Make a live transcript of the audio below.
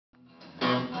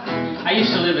I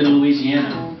used to live in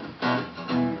Louisiana.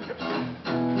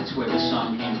 That's where this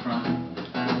song came from.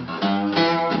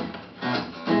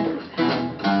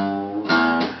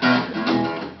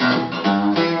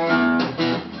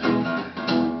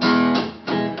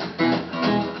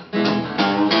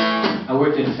 I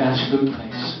worked at a fast food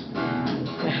place.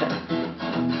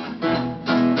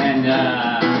 And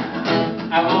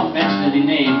I won't mention any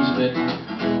names, but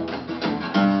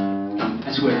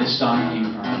that's where this song came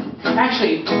from.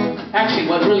 Actually,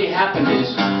 what really happened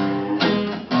is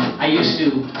I used to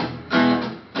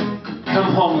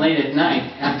come home late at night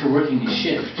after working a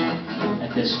shift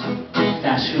at this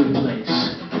fast food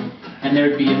place, and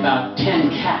there'd be about 10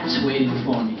 cats waiting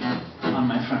for me on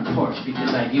my front porch,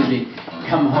 because I'd usually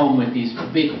come home with these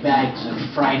big bags of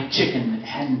fried chicken that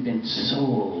hadn't been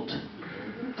sold.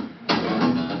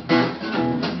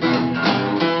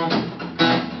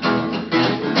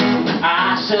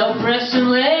 I sell breasts and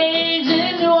legs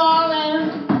in New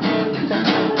Orleans,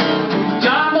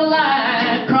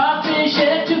 jambalaya, crawfish,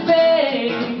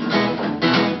 etouffee.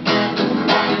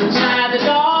 Walk inside the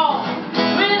door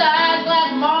with eyes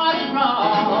like Mardi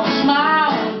Gras,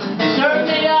 smile, serve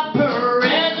me up her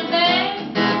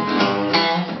resume.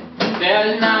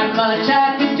 There's not much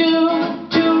I could do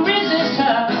to resist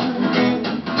her,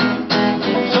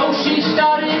 so she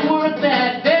started work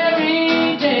that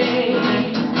very day.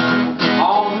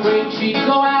 All the way she'd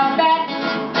go out